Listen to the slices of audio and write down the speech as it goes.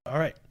All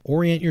right.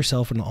 Orient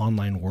yourself in the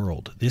online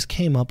world. This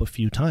came up a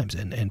few times,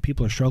 and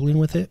people are struggling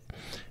with it,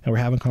 and we're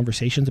having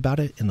conversations about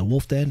it in the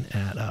Wolf Den.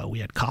 We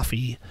had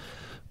coffee,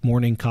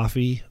 morning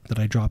coffee that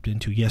I dropped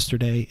into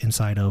yesterday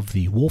inside of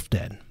the Wolf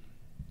Den.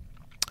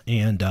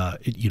 And,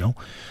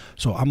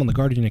 so I'm on the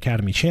Guardian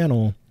Academy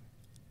channel,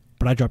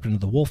 but I dropped into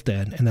the Wolf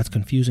Den, and that's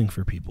confusing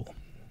for people.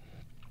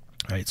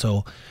 All right.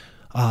 So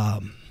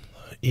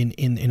in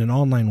an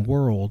online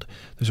world,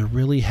 there's a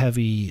really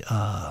heavy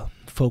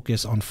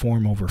focus on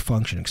form over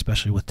function,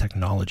 especially with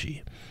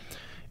technology.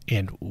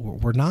 And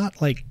we're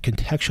not like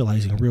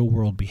contextualizing real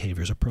world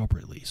behaviors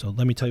appropriately. So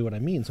let me tell you what I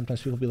mean.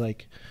 Sometimes people be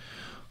like,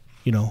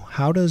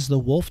 how does the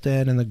Wolf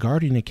Den and the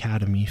Guardian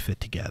Academy fit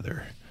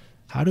together?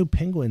 How do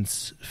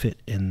penguins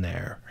fit in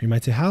there? You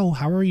might say, how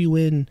are you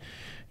in,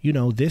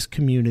 this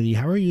community?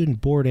 How are you in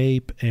Bored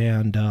Ape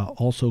and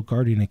also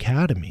Guardian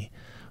Academy?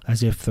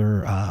 As if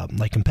they're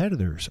like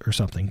competitors or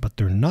something, but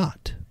they're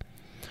not.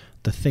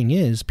 The thing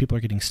is, people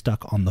are getting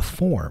stuck on the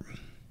form.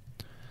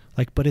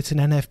 But it's an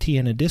NFT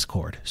and a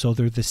Discord, so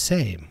they're the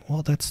same.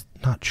 Well, that's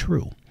not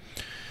true.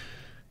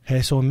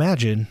 Okay, so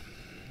imagine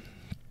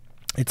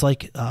it's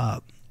like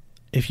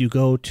if you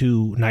go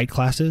to night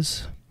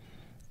classes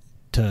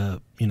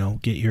to,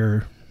 get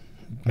your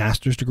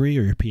master's degree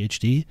or your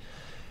PhD,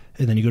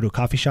 and then you go to a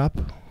coffee shop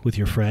with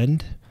your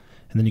friend,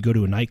 and then you go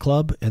to a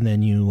nightclub, and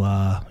then you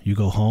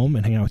go home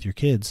and hang out with your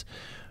kids.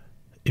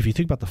 If you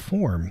think about the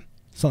form,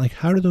 it's not like,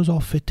 how do those all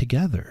fit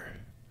together?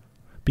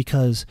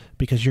 Because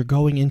you're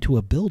going into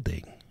a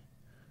building,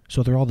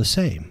 so they're all the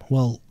same.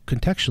 Well,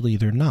 contextually,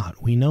 they're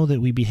not. We know that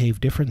we behave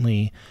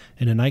differently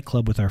in a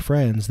nightclub with our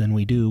friends than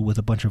we do with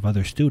a bunch of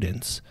other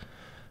students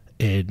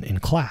in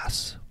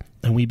class.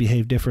 And we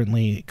behave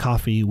differently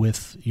coffee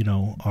with,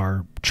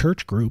 our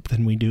church group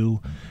than we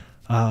do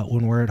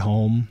when we're at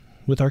home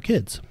with our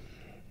kids.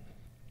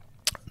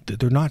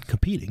 They're not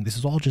competing. This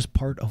is all just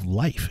part of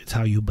life. It's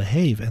how you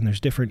behave. And there's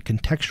different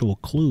contextual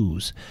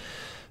clues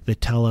that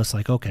tell us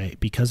okay,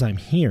 because I'm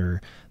here,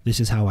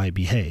 this is how I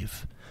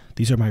behave.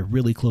 These are my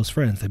really close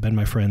friends. They've been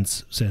my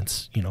friends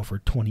since, for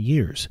 20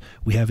 years.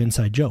 We have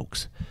inside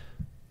jokes.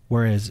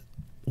 Whereas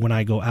when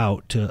I go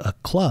out to a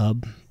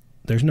club,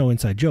 there's no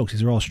inside jokes.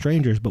 These are all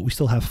strangers, but we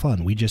still have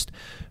fun.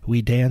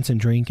 We dance and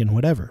drink and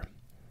whatever.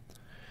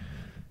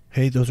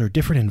 Hey, those are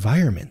different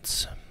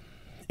environments.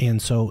 And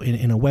so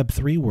in a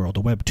Web3 world, a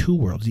Web2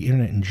 world, the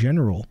internet in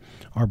general,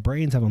 our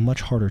brains have a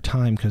much harder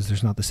time because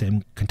there's not the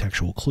same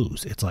contextual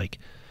clues. It's like,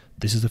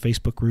 this is a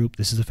Facebook group,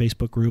 this is a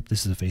Facebook group,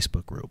 this is a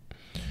Facebook group.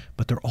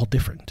 But they're all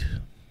different.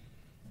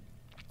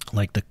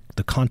 Like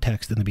the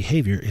context and the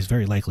behavior is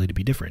very likely to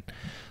be different.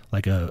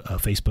 Like a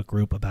Facebook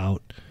group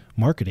about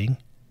marketing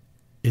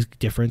is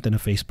different than a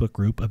Facebook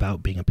group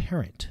about being a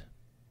parent.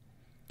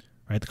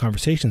 Right? The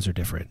conversations are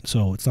different.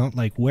 So it's not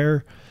like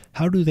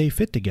how do they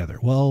fit together?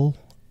 Well,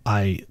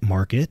 I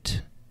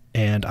market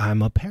and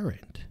I'm a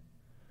parent.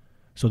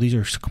 So these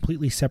are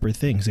completely separate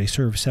things. They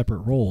serve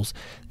separate roles.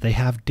 They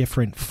have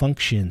different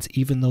functions,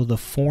 even though the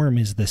form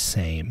is the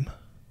same.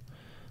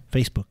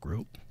 Facebook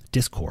group,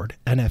 Discord,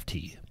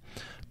 NFT.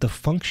 The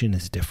function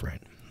is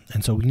different.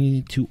 And so we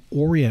need to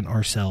orient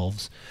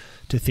ourselves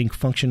to think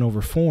function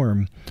over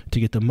form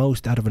to get the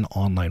most out of an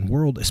online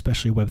world,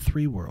 especially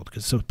Web3 world,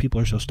 because so people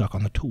are so stuck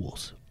on the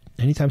tools.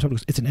 Anytime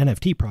it's an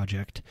NFT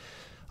project,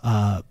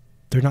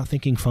 they're not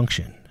thinking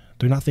function.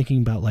 They're not thinking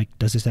about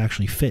does this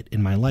actually fit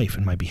in my life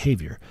and my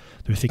behavior?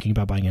 They're thinking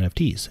about buying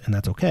NFTs, and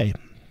that's okay.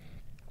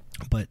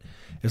 But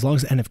as long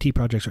as NFT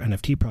projects are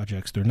NFT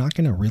projects, they're not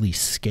going to really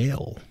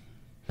scale.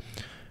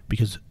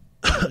 Because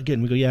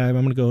again, we go, I'm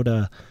going to go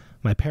to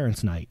my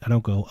parents' night. I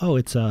don't go,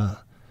 it's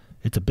a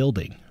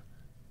building.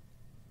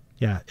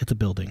 Yeah, it's a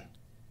building,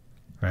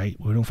 right?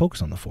 We don't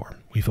focus on the form.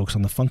 We focus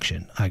on the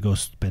function. I go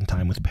spend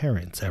time with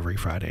parents every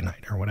Friday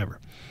night or whatever.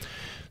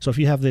 So if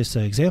you have this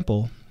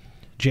example,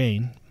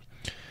 Jane,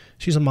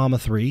 she's a mom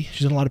of 3.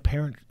 She's in a lot of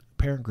parent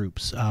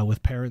groups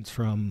with parents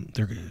from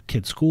their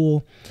kids'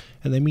 school,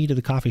 and they meet at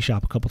the coffee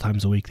shop a couple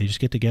times a week. They just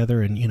get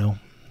together and,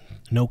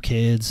 no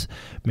kids.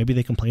 Maybe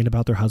they complain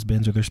about their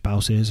husbands or their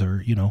spouses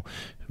or,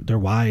 their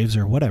wives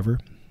or whatever.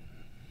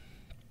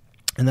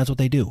 And that's what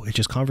they do. It's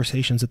just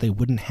conversations that they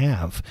wouldn't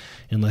have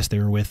unless they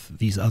were with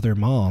these other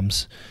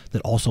moms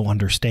that also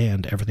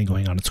understand everything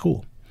going on at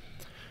school.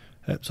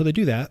 So they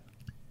do that.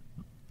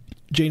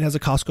 Jane has a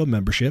Costco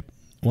membership.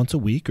 Once a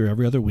week or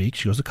every other week,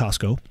 she goes to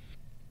Costco.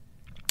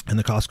 And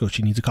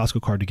she needs a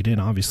Costco card to get in,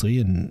 obviously,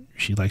 and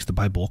she likes to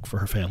buy bulk for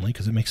her family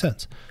because it makes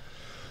sense.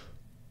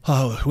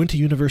 Went to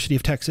University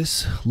of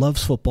Texas,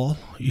 loves football,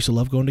 used to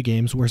love going to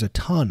games, wears a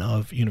ton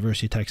of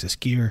University of Texas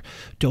gear,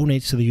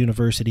 donates to the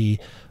university.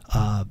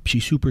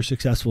 She's super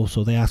successful,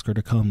 so they ask her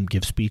to come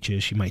give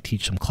speeches. She might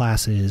teach some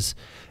classes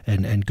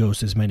and goes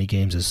to as many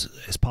games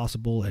as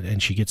possible.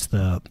 And she gets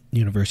the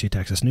University of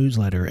Texas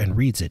newsletter and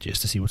reads it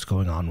just to see what's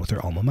going on with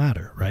her alma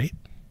mater, right?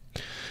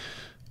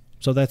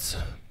 So that's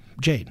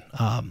Jane.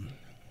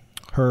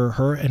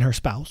 Her and her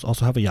spouse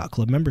also have a yacht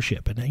club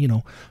membership. And,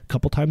 a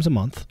couple times a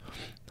month,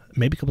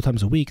 maybe a couple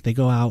times a week, they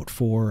go out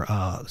for,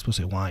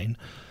 wine.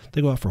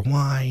 They go out for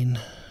wine,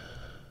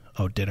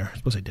 Dinner. I'm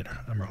supposed to say dinner.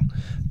 I'm wrong.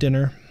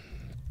 Dinner,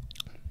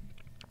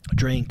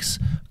 drinks,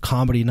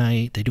 comedy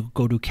night. They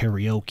go do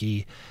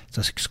karaoke. It's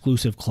an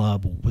exclusive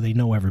club where they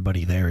know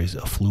everybody there is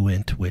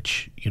affluent,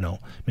 which,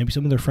 maybe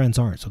some of their friends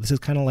aren't. So this is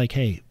kind of like,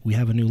 hey, we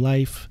have a new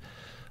life.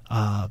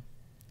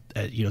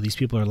 These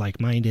people are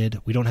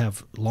like-minded. We don't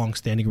have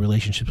long-standing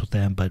relationships with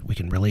them, but we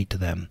can relate to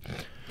them.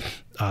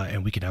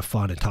 And we can have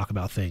fun and talk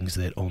about things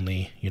that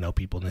only,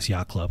 people in this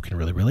yacht club can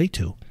really relate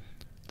to.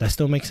 That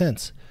still makes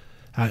sense.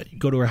 You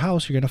go to our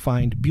house, you're going to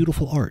find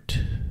beautiful art.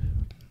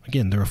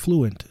 Again, they're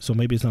affluent, so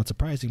maybe it's not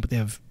surprising, but they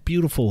have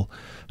beautiful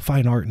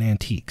fine art and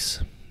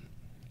antiques.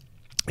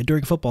 And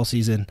during football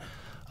season,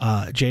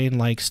 Jane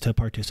likes to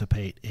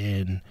participate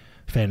in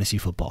fantasy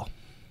football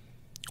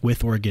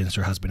with or against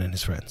her husband and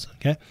his friends.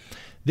 Okay,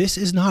 this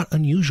is not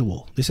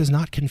unusual. This is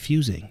not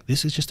confusing.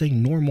 This is just a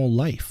normal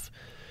life.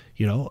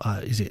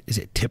 Is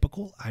it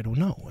typical? I don't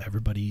know.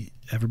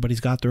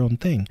 Everybody's got their own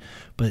thing,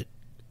 but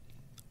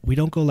we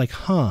don't go like,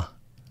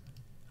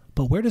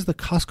 but where does the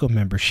Costco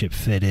membership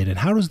fit in? And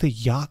how does the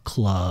yacht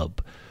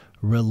club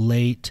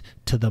relate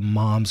to the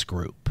moms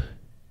group?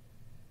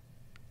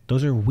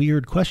 Those are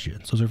weird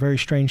questions. Those are very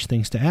strange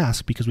things to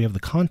ask because we have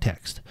the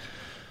context.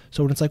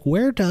 So when it's like,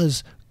 where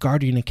does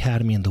Guardian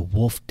Academy and the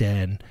Wolf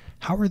Den,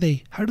 how do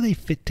they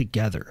fit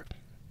together?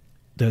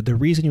 The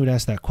reason you would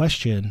ask that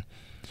question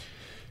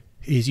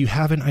is you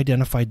haven't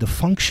identified the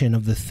function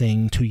of the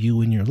thing to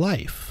you in your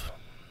life,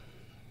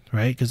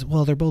 right? Because,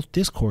 they're both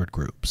Discord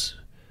groups.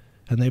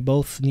 And they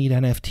both need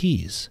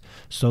NFTs,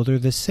 so they're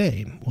the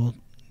same. Well,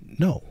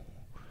 no,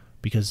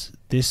 because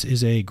this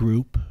is a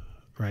group,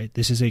 right?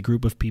 This is a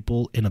group of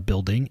people in a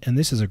building, and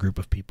this is a group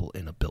of people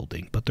in a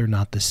building, but they're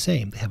not the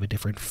same. They have a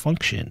different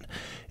function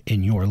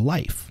in your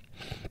life.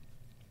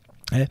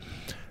 Okay?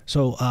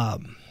 So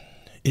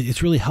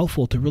it's really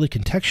helpful to really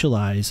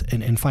contextualize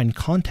and find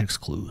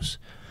context clues.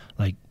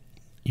 Like,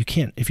 you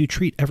can't, if you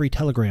treat every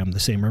Telegram the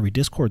same or every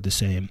Discord the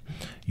same,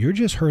 you're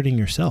just hurting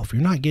yourself.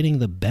 You're not getting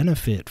the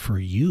benefit for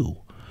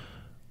you,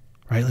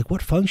 right? Like,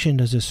 what function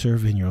does this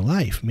serve in your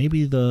life?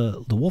 Maybe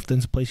the Wolf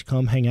Den's a place you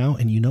come hang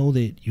out and you know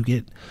that you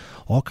get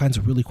all kinds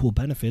of really cool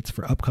benefits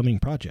for upcoming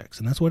projects.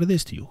 And that's what it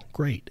is to you.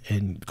 Great.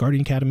 And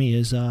Guardian Academy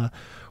is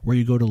where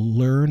you go to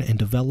learn and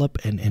develop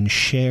and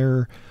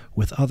share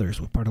with others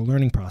with part of the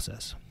learning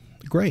process.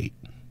 Great.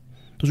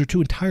 Those are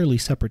two entirely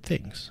separate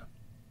things,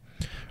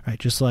 right?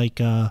 Just like,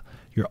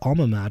 your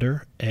alma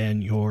mater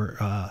and your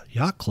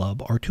yacht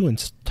club are two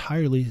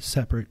entirely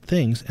separate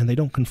things, and they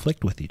don't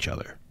conflict with each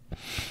other.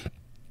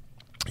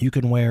 You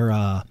can wear,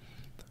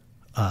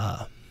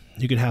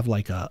 you could have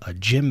like a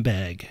gym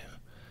bag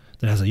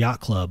that has a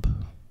yacht club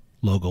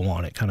logo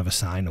on it, kind of a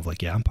sign of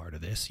like, yeah, I'm part of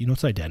this.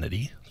 It's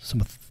identity.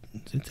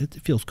 It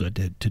feels good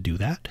to do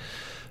that.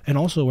 And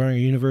also wearing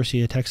a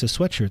University of Texas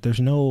sweatshirt, there's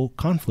no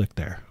conflict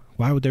there.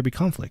 Why would there be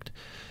conflict?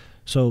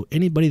 So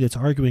anybody that's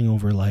arguing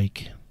over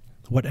like,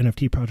 what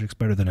NFT project's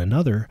better than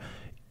another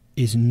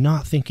is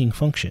not thinking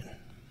function.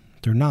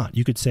 They're not.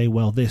 You could say,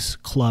 well, this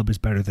club is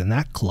better than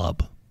that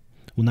club.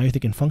 Well, now you're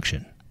thinking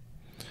function.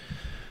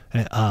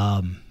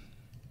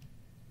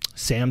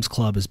 Sam's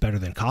Club is better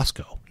than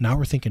Costco. Now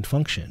we're thinking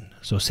function.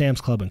 So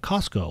Sam's Club and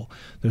Costco,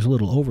 there's a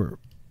little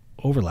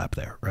overlap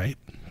there, right?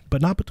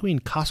 But not between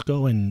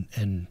Costco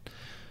and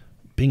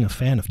being a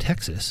fan of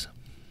Texas,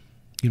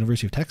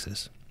 University of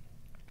Texas.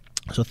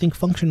 So think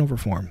function over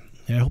form.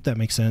 And I hope that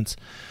makes sense.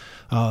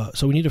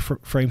 So we need a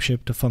frame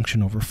shift to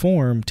function over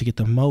form to get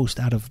the most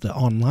out of the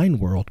online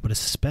world, but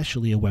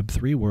especially a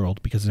Web3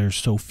 world because there's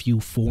so few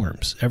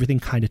forms. Everything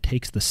kind of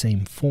takes the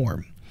same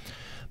form,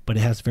 but it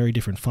has very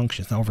different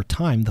functions. Now, over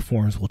time, the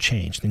forms will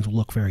change. Things will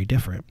look very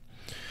different.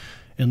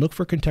 And look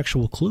for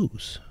contextual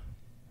clues.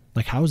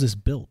 Like, how is this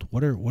built?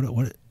 What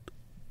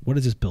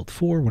is this built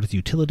for? What is the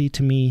utility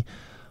to me?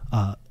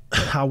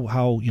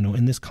 How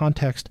in this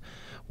context,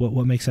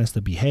 what makes sense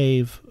to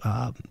behave?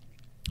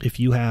 If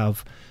you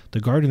have the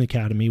Guardian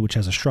Academy, which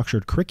has a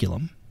structured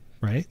curriculum,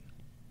 right?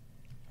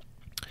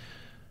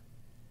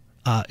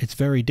 It's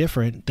very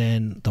different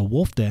than the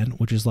Wolf Den,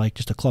 which is like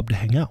just a club to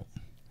hang out.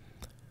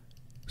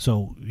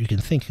 So you can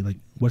think like,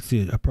 what's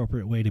the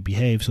appropriate way to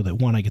behave so that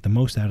one, I get the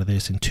most out of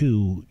this, and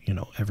two,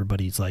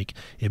 everybody's like,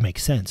 it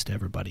makes sense to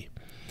everybody.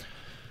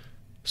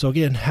 So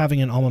again,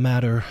 having an alma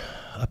mater,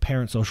 a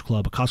parent social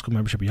club, a Costco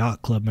membership, a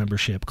yacht club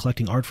membership,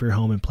 collecting art for your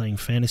home, and playing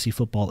fantasy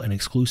football, an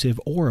exclusive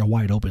or a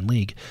wide open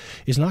league,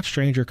 is not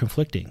strange or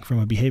conflicting from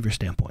a behavior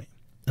standpoint.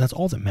 And that's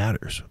all that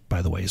matters,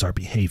 by the way, is our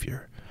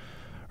behavior,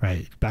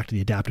 right? Back to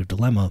the adaptive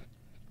dilemma.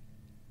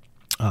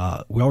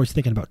 We're always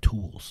thinking about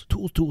tools,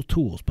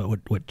 but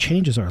what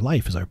changes our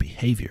life is our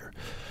behavior.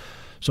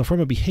 So from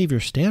a behavior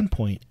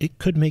standpoint, it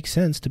could make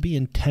sense to be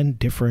in 10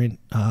 different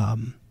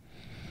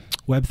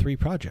Web3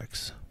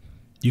 projects.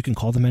 You can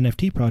call them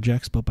NFT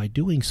projects, but by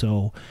doing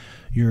so,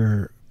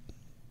 you're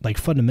like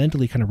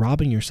fundamentally kind of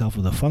robbing yourself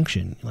of the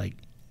function. Like,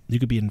 you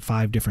could be in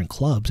 5 different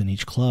clubs, and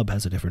each club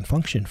has a different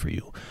function for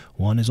you.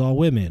 One is all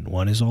women,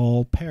 one is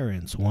all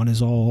parents, one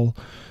is all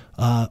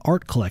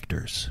art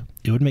collectors.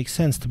 It would make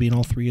sense to be in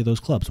all 3 of those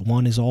clubs.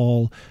 One is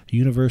all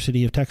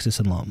University of Texas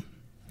alum.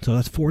 So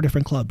that's 4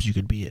 different clubs you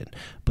could be in,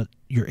 but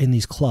you're in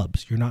these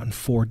clubs. You're not in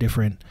 4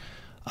 different,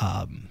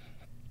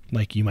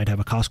 like you might have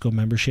a Costco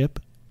membership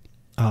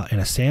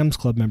and a Sam's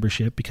Club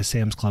membership, because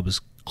Sam's Club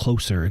is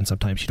closer and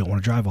sometimes you don't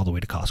want to drive all the way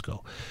to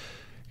Costco.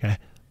 Okay.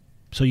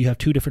 So you have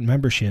 2 different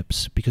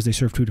memberships because they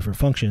serve 2 different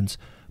functions,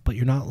 but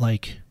you're not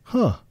like,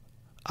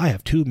 I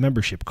have 2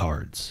 membership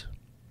cards,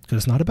 because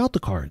it's not about the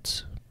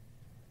cards.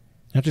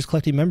 Not just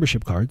collecting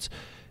membership cards.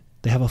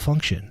 They have a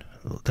function.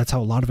 That's how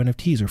a lot of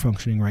NFTs are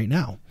functioning right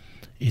now.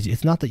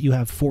 It's not that you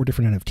have 4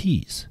 different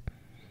NFTs.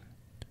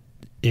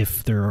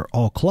 If they're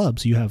all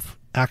clubs, you have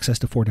access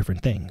to 4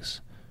 different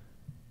things.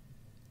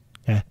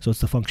 Okay, so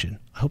it's the function.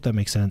 I hope that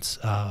makes sense.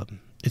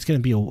 It's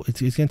going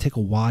to take a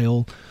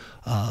while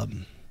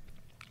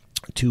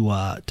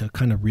to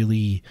kind of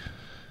really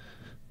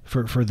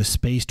for the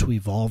space to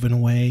evolve in a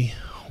way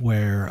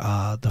where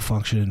the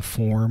function and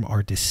form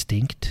are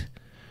distinct.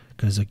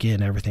 Because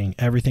again,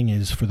 everything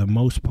is for the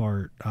most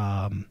part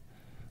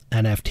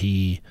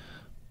NFT,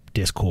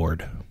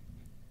 Discord,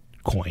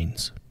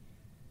 coins.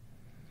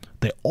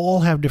 They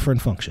all have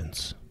different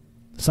functions.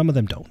 Some of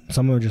them don't.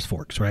 Some of them are just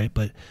forks, right?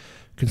 But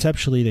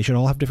conceptually, they should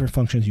all have different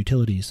functions,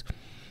 utilities.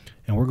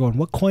 And we're going,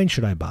 what coin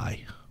should I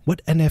buy?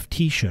 What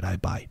NFT should I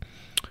buy?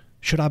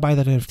 Should I buy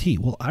that NFT?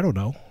 Well, I don't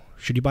know.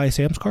 Should you buy a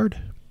Sam's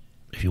card?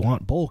 If you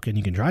want bulk and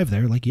you can drive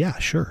there, like, yeah,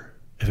 sure,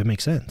 if it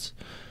makes sense.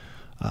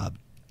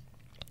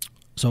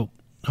 So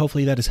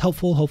hopefully that is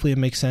helpful. Hopefully it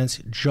makes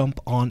sense. Jump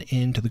on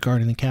into the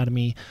Guardian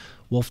Academy,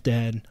 Wolf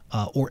Den,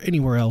 or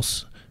anywhere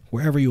else,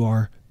 wherever you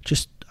are.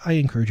 Just, I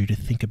encourage you to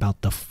think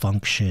about the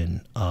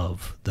function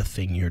of the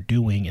thing you're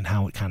doing and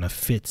how it kind of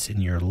fits in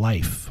your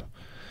life.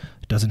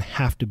 It doesn't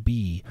have to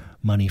be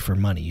money for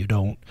money. You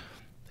don't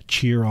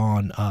cheer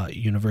on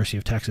University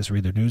of Texas,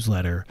 read their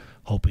newsletter,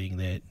 hoping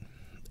that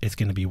it's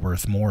going to be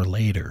worth more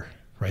later,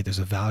 right? There's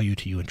a value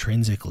to you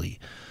intrinsically.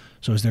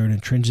 So is there an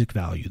intrinsic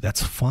value?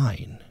 That's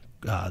fine.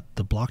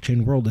 The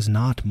blockchain world is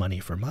not money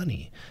for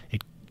money.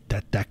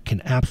 That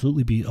can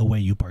absolutely be a way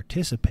you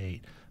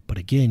participate, but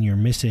again, you're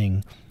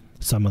missing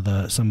some of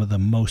the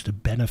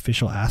most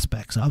beneficial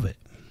aspects of it.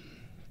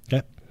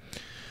 Okay.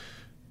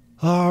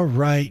 All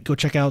right, go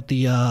check out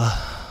the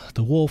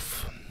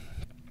Wolf.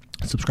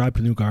 Subscribe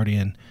to the New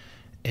Guardian,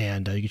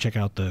 and you can check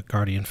out the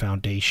Guardian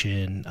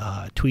Foundation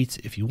tweets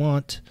if you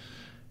want.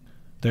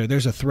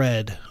 There's a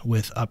thread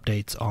with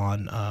updates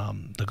on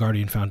the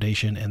Guardian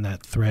Foundation, and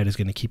that thread is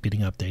going to keep getting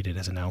updated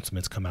as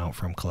announcements come out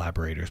from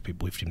collaborators,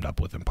 people we've teamed up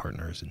with, and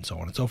partners, and so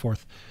on and so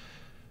forth.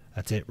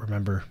 That's it.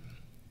 Remember,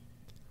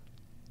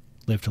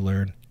 live to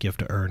learn, give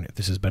to earn. If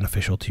this is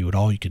beneficial to you at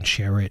all, you can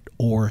share it,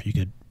 or you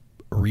could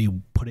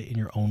put it in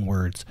your own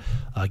words,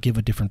 give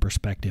a different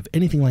perspective,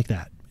 anything like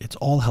that. It's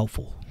all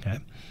helpful. Okay.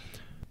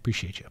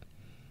 Appreciate you.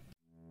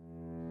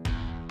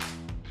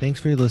 Thanks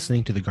for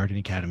listening to the Guardian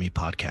Academy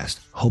podcast.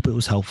 Hope it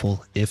was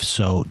helpful. If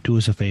so, do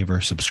us a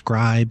favor,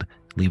 subscribe,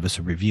 leave us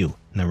a review.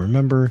 Now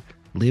remember,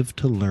 live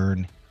to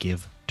learn,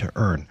 give to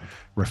earn.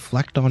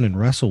 Reflect on and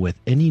wrestle with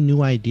any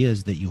new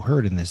ideas that you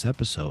heard in this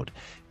episode,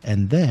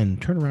 and then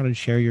turn around and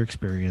share your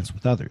experience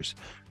with others.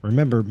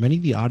 Remember, many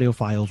of the audio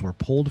files were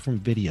pulled from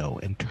video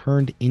and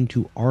turned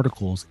into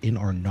articles in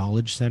our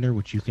Knowledge Center,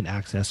 which you can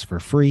access for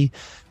free.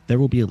 There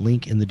will be a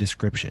link in the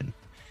description.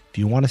 If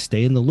you want to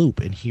stay in the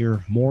loop and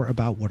hear more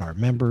about what our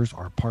members,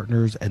 our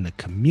partners, and the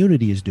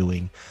community is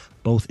doing,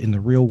 both in the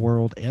real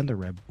world and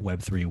the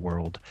Web3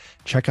 world,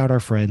 check out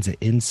our friends at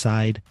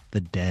Inside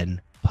the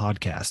Den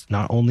podcast.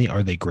 Not only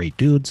are they great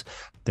dudes,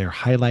 they're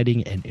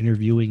highlighting and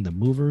interviewing the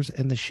movers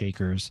and the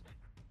shakers,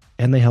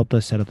 and they helped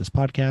us set up this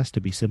podcast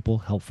to be simple,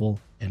 helpful,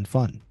 and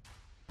fun.